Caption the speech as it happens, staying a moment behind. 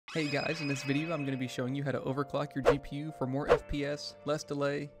Hey guys, in this video I'm going to be showing you how to overclock your GPU for more FPS, less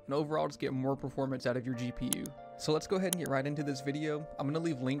delay, and overall just get more performance out of your GPU. So let's go ahead and get right into this video. I'm going to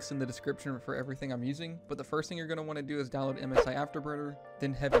leave links in the description for everything I'm using, but the first thing you're going to want to do is download MSI Afterburner,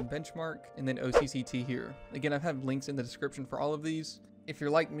 then Heaven Benchmark, and then OCCT here. Again, I've had links in the description for all of these. If you're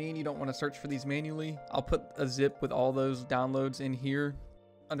like me and you don't want to search for these manually, I'll put a zip with all those downloads in here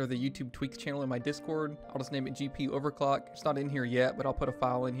under the YouTube Tweaks channel in my Discord. I'll just name it GPU Overclock. It's not in here yet, but I'll put a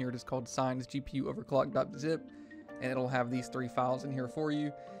file in here just called signs GPU Overclock.zip, and it'll have these 3 files in here for you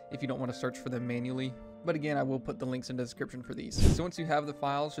if you don't want to search for them manually. But again, I will put the links in the description for these. So once you have the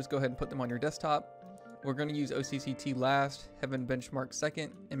files, just go ahead and put them on your desktop. We're going to use OCCT last, Heaven Benchmark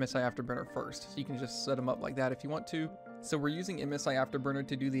second, MSI Afterburner first. So you can just set them up like that if you want to. So we're using MSI Afterburner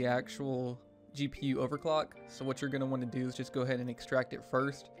to do the actual GPU overclock. So what you're going to want to do is just go ahead and extract it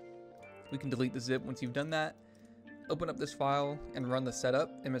first. We can delete the zip once you've done that. Open up this file and run the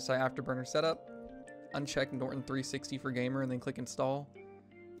setup, MSI Afterburner setup. Uncheck Norton 360 for gamer and then click install.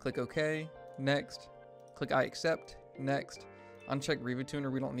 Click OK, next. Click I accept, next. Uncheck RivaTuner,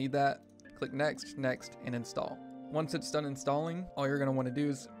 we don't need that. Click next, next, and install. Once it's done installing, all you're going to want to do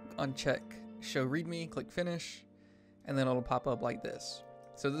is uncheck show readme, click finish, and then it'll pop up like this.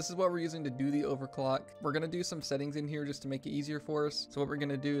 So this is what we're using to do the overclock. We're going to do some settings in here just to make it easier for us. So what we're going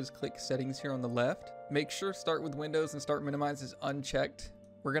to do is click settings here on the left. Make sure start with Windows and start minimize is unchecked.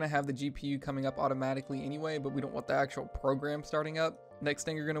 We're going to have the GPU coming up automatically anyway, but we don't want the actual program starting up. Next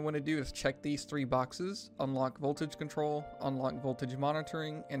thing you're going to want to do is check these 3 boxes: unlock voltage control, unlock voltage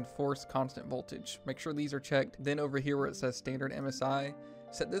monitoring, and force constant voltage. Make sure these are checked. Then over here where it says standard MSI,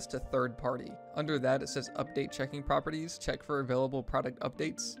 set this to third party. Under that it says update checking properties, check for available product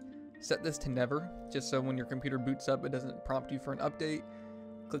updates. Set this to never, just so when your computer boots up it doesn't prompt you for an update.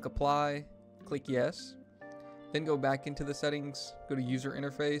 Click apply, click yes. Then go back into the settings, go to user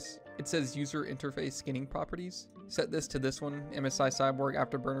interface. It says user interface skinning properties. Set this to this one, MSI Cyborg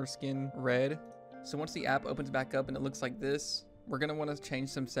Afterburner skin red. So once the app opens back up and it looks like this, we're going to want to change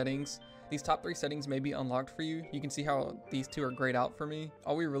some settings. These top 3 settings may be unlocked for you. You can see how these 2 are grayed out for me.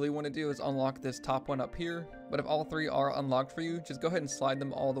 All we really want to do is unlock this top one up here. But if all 3 are unlocked for you, just go ahead and slide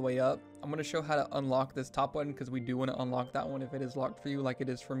them all the way up. I'm going to show how to unlock this top one because we do want to unlock that one if it is locked for you like it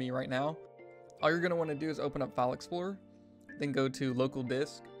is for me right now. All you're going to want to do is open up File Explorer, then go to Local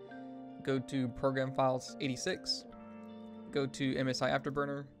Disk, go to Program Files 86, go to MSI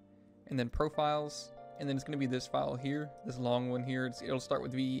Afterburner, and then Profiles. And then it's going to be this file here, this long one here. It'll start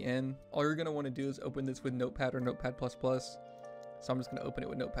with VEN. All you're going to want to do is open this with Notepad or Notepad++. So I'm just going to open it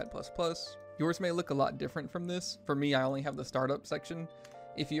with Notepad++. Yours may look a lot different from this. For me, I only have the startup section.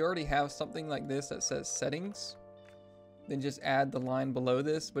 If you already have something like this that says settings, then just add the line below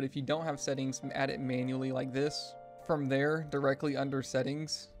this. But if you don't have settings, add it manually like this. From there, directly under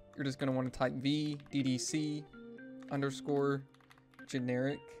settings, you're just going to want to type VDDC _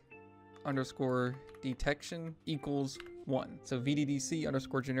 generic _ detection equals 1. So VDDC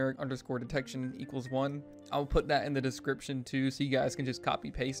 _ generic _ detection equals 1. I'll put that in the description too, so you guys can just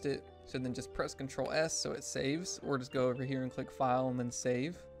copy paste it. So then just press Ctrl S so it saves, or just go over here and click File and then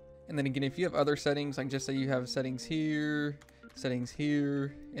Save. And then again, if you have other settings, like just say you have settings here,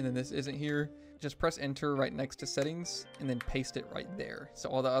 and then this isn't here, just press enter right next to settings and then paste it right there. So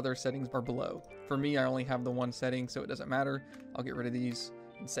all the other settings are below. For me, I only have the one setting, so it doesn't matter. I'll get rid of these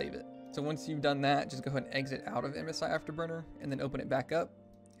and save it. So once you've done that, just go ahead and exit out of MSI Afterburner and then open it back up,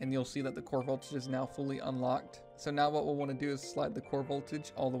 and you'll see that the core voltage is now fully unlocked. So now what we'll want to do is slide the core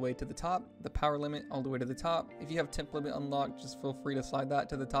voltage all the way to the top, the power limit all the way to the top. If you have temp limit unlocked, just feel free to slide that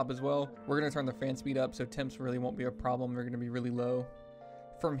to the top as well. We're going to turn the fan speed up so temps really won't be a problem. They're going to be really low.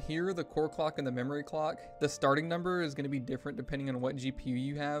 From here, the core clock and the memory clock, the starting number is going to be different depending on what GPU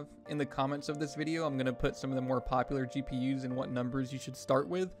you have. In the comments of this video, I'm going to put some of the more popular GPUs and what numbers you should start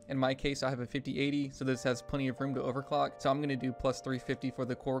with. In my case, I have a 5080, so this has plenty of room to overclock. So I'm going to do plus 350 for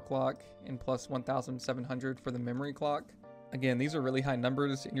the core clock and plus 1700 for the memory clock. Again, these are really high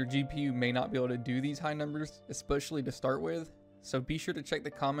numbers, and your GPU may not be able to do these high numbers, especially to start with. So be sure to check the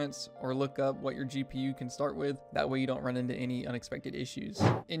comments or look up what your GPU can start with. That way you don't run into any unexpected issues.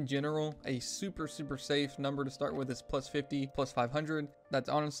 In general, a super safe number to start with is plus 50, plus 500. That's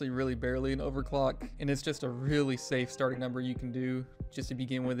honestly really barely an overclock, and it's just a really safe starting number you can do just to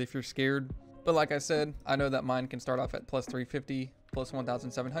begin with if you're scared. But like I said, I know that mine can start off at plus 350, plus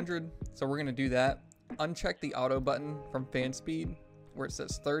 1700. So we're gonna do that. Uncheck the auto button from fan speed. where it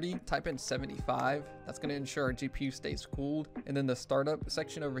says 30, type in 75. That's going to ensure our GPU stays cooled. And then the startup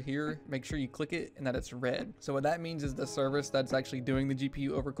section over here, make sure you click it and that it's red. So what that means is the service that's actually doing the GPU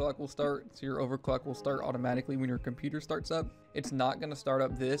overclock will start. So your overclock will start automatically when your computer starts up. It's not going to start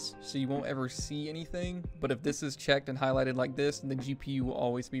up this, so you won't ever see anything. But if this is checked and highlighted like this, then the GPU will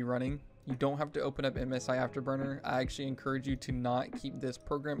always be running. You don't have to open up MSI Afterburner. I actually encourage you to not keep this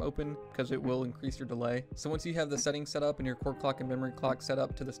program open because it will increase your delay. So once you have the settings set up and your core clock and memory clock set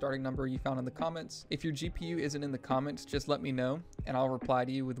up to the starting number you found in the comments, if your GPU isn't in the comments, just let me know and I'll reply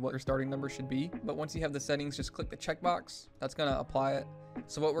to you with what your starting number should be. But once you have the settings, just click the checkbox. That's going to apply it.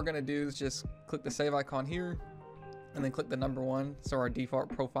 So what we're going to do is just click the save icon here and then click the number 1. So our default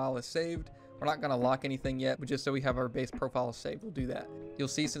profile is saved. We're not going to lock anything yet, but just so we have our base profile saved, we'll do that. You'll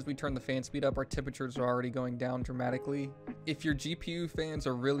see since we turned the fan speed up, our temperatures are already going down dramatically. If your GPU fans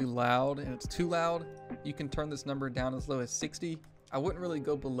are really loud and it's too loud, you can turn this number down as low as 60. I wouldn't really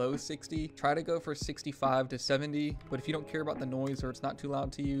go below 60. Try to go for 65 to 70, but if you don't care about the noise or it's not too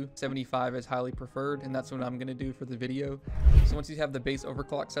loud to you, 75 is highly preferred, and that's what I'm gonna do for the video. So once you have the base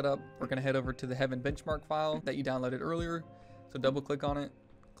overclock set up, we're gonna head over to the Heaven benchmark file that you downloaded earlier. So double click on it,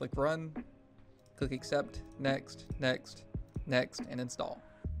 click run, click accept, next, next, next, and install.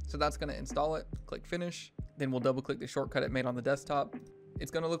 So that's gonna install it, click finish. Then we'll double click the shortcut it made on the desktop.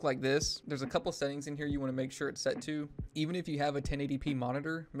 It's gonna look like this. There's a couple settings in here you wanna make sure it's set to. Even if you have a 1080p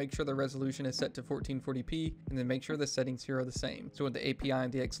monitor, make sure the resolution is set to 1440p, and then make sure the settings here are the same. So with the API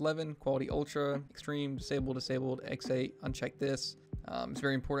and DX11, quality ultra, extreme, disabled, X8, uncheck this. It's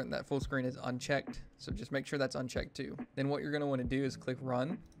very important that full screen is unchecked, so just make sure that's unchecked too. Then what you're gonna wanna do is click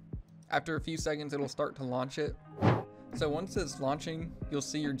run. After a few seconds, it'll start to launch it. So once it's launching, you'll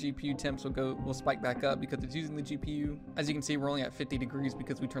see your GPU temps will spike back up because it's using the GPU. As you can see, we're only at 50 degrees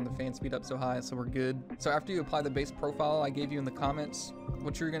because we turned the fan speed up so high, so we're good. So after you apply the base profile I gave you in the comments,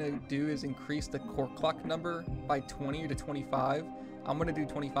 what you're gonna do is increase the core clock number by 20 to 25. I'm gonna do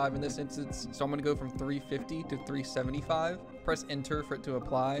 25 in this instance, so I'm gonna go from 350 to 375. Press enter for it to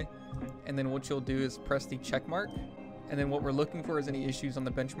apply, and then what you'll do is press the check mark. And then what we're looking for is any issues on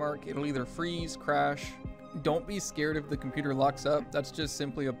the benchmark. It'll either freeze, crash. Don't be scared if the computer locks up. That's just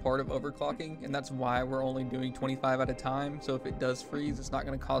simply a part of overclocking, and that's why we're only doing 25 at a time. So if it does freeze, it's not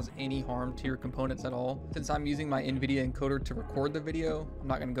going to cause any harm to your components at all. Since I'm using my NVIDIA encoder to record the video, I'm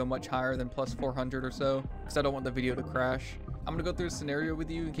not going to go much higher than plus 400 or so because I don't want the video to crash. I'm going to go through a scenario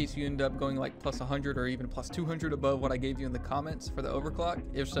with you in case you end up going like plus 100 or even plus 200 above what I gave you in the comments for the overclock.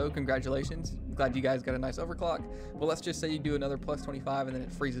 If so, congratulations. I'm glad you guys got a nice overclock. Well, let's just say you do another plus 25 and then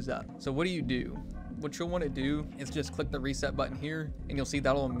it freezes up. So what do? What you'll want to do is just click the reset button here, and you'll see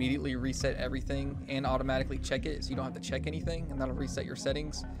that'll immediately reset everything and automatically check it, so you don't have to check anything, and that'll reset your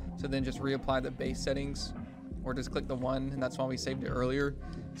settings. So then just reapply the base settings, or just click the 1, and that's why we saved it earlier.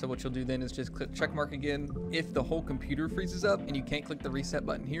 So what you'll do then is just click check mark again. If the whole computer freezes up and you can't click the reset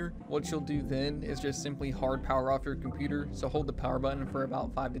button here, what you'll do then is just simply hard power off your computer. So hold the power button for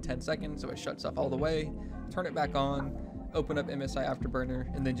about 5 to 10 seconds so it shuts off all the way, turn it back on, open up MSI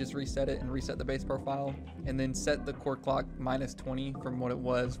Afterburner, and then just reset it and reset the base profile, and then set the core clock minus 20 from what it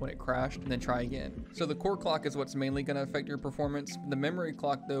was when it crashed, and then try again. So the core clock is what's mainly going to affect your performance. The memory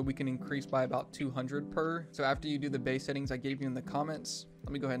clock though, we can increase by about 200 per. So after you do the base settings I gave you in the comments,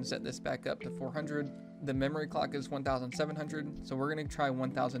 let me go ahead and set this back up to 400. The memory clock is 1700, so we're going to try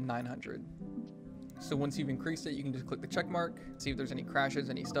 1900. So once you've increased it, you can just click the check mark, see if there's any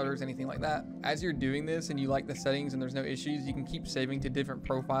crashes, any stutters, anything like that. As you're doing this and you like the settings and there's no issues, you can keep saving to different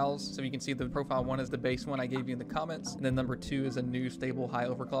profiles. So you can see the profile 1 is the base one I gave you in the comments, and then number 2 is a new stable high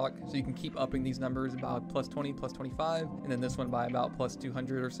overclock. So you can keep upping these numbers about plus 20, plus 25, and then this one by about plus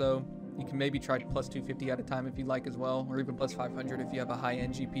 200 or so. You can maybe try plus 250 at a time if you like as well, or even plus 500 if you have a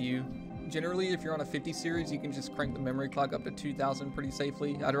high-end GPU. Generally, if you're on a 50 series, you can just crank the memory clock up to 2000 pretty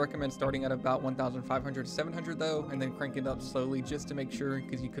safely. I'd recommend starting at about 1500 to 700 though, and then crank it up slowly just to make sure,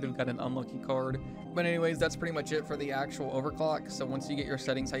 because you could have got an unlucky card. But anyways, that's pretty much it for the actual overclock. So once you get your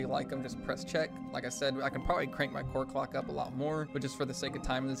settings how you like them, just press check. Like I said, I can probably crank my core clock up a lot more, but just for the sake of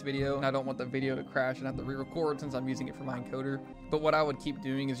time in this video, and I don't want the video to crash and have to re-record since I'm using it for my encoder. But what I would keep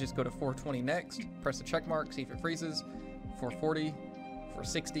doing is just go to 420 next, press the check mark, see if it freezes, 440,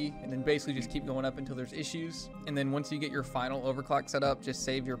 460, and then basically just keep going up until there's issues. And then once you get your final overclock set up, just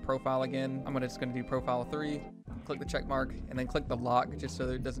save your profile again. I'm just going to do profile 3, click click the check mark and then click the lock just so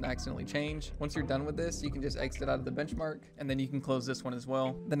that it doesn't accidentally change. Once you're done with this, you can just exit out of the benchmark, and then you can close this one as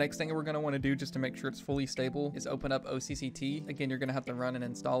well. The next thing we're going to want to do just to make sure it's fully stable is open up OCCT. Again, you're going to have to run and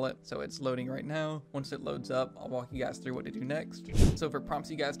install it. So it's loading right now. Once it loads up, I'll walk you guys through what to do next. So if it prompts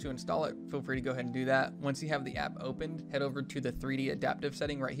you guys to install it, feel free to go ahead and do that. Once you have the app opened, head over to the 3D adaptive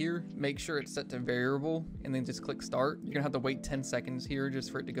setting right here. Make sure it's set to variable and then just click start. You're gonna have to wait 10 seconds here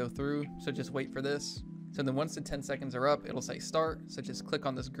just for it to go through. So just wait for this. So then once the 10 seconds are up, it'll say start. So just click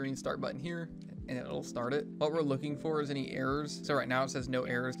on this green start button here and it'll start it. What we're looking for is any errors. So right now it says no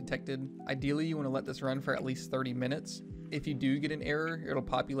errors detected. Ideally, you want to let this run for at least 30 minutes. If you do get an error, it'll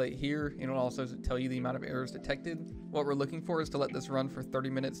populate here and it'll also tell you the amount of errors detected. What we're looking for is to let this run for 30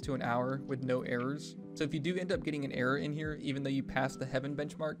 minutes to an hour with no errors. So if you do end up getting an error in here, even though you passed the heaven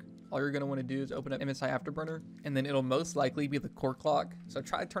benchmark, all you're going to want to do is open up MSI Afterburner, and then it'll most likely be the core clock. So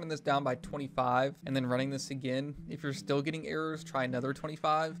try turning this down by 25 and then running this again. If you're still getting errors, try another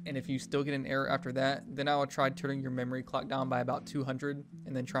 25. And if you still get an error after that, then I would try turning your memory clock down by about 200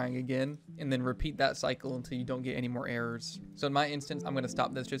 and then trying again, and then repeat that cycle until you don't get any more errors. So in my instance, I'm going to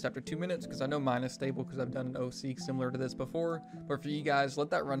stop this just after 2 minutes because I know mine is stable because I've done an OC similar to this before. But for you guys, let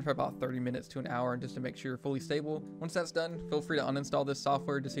that run for about 30 minutes to an hour just to make sure you're fully stable. Once that's done, feel free to uninstall this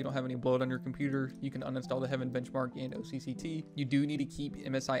software just so you don't have any bloat on your computer. You can uninstall the Heaven Benchmark and OCCT. You do need to keep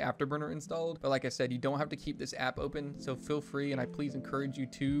MSI Afterburner installed, but like I said, you don't have to keep this app open, so feel free, and I please encourage you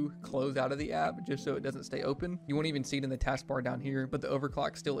to close out of the app just so it doesn't stay open. You won't even see it in the taskbar down here, but the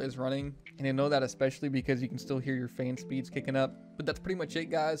overclock still is running, and I know that especially because you can still hear your fan speeds kicking up. But that's pretty much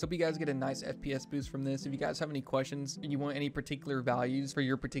it, guys. Hope you guys get a nice FPS boost from this. If you guys have any questions or you want any particular values for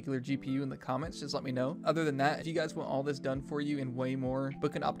your particular GPU in the comments, just let me know. Other than that, if you guys want all this done for you and way more,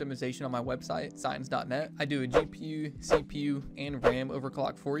 book an optimization on my website, science.net. I do a GPU, CPU, and RAM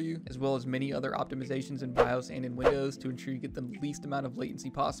overclock for you, as well as many other optimizations in BIOS and in Windows to ensure you get the least amount of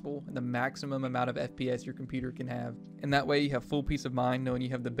latency possible and the maximum amount of FPS your computer can have. And that way you have full peace of mind knowing you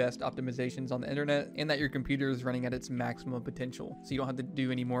have the best optimizations on the internet and that your computer is running at its maximum potential. So you don't have to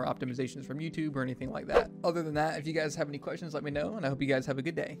do any more optimizations from YouTube or anything like that. Other than that, if you guys have any questions, let me know, and I hope you guys have a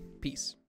good day. Peace.